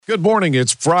Good morning.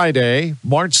 It's Friday,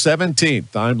 March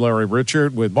 17th. I'm Larry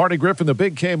Richard with Marty Griffin, the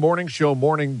Big K Morning Show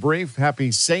Morning Brief.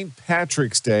 Happy St.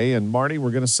 Patrick's Day. And Marty,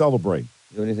 we're going to celebrate.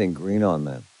 You have anything green on,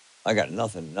 man? I got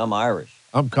nothing. I'm Irish.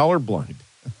 I'm colorblind.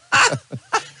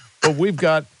 But we've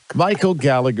got Michael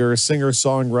Gallagher,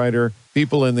 singer-songwriter.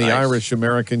 People in the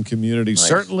Irish-American community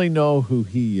certainly know who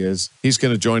he is. He's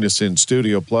going to join us in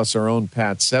studio, plus our own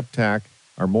Pat Septak.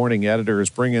 Our morning editor is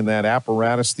bringing that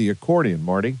apparatus, the accordion,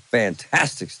 Marty.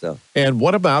 Fantastic stuff. And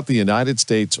what about the United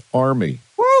States Army?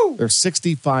 Woo! There's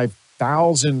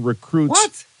 65,000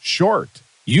 recruits short.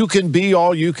 You can be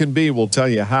all you can be. We'll tell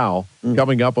you how.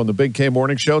 Coming up on the Big K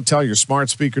Morning Show, tell your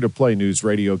smart speaker to play News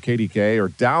Radio KDKA or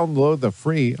download the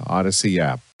free Odyssey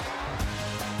app.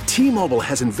 T-Mobile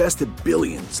has invested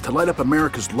billions to light up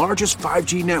America's largest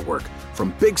 5G network,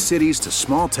 from big cities to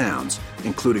small towns,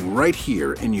 including right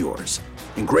here in yours.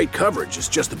 And great coverage is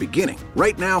just the beginning.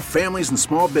 Right now, families and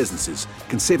small businesses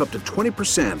can save up to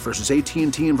 20% versus AT&T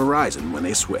and Verizon when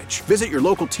they switch. Visit your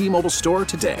local T-Mobile store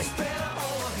today.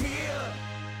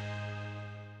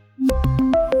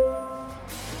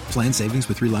 Plan savings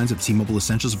with 3 lines of T-Mobile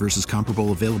Essentials versus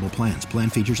comparable available plans. Plan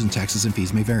features and taxes and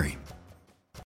fees may vary.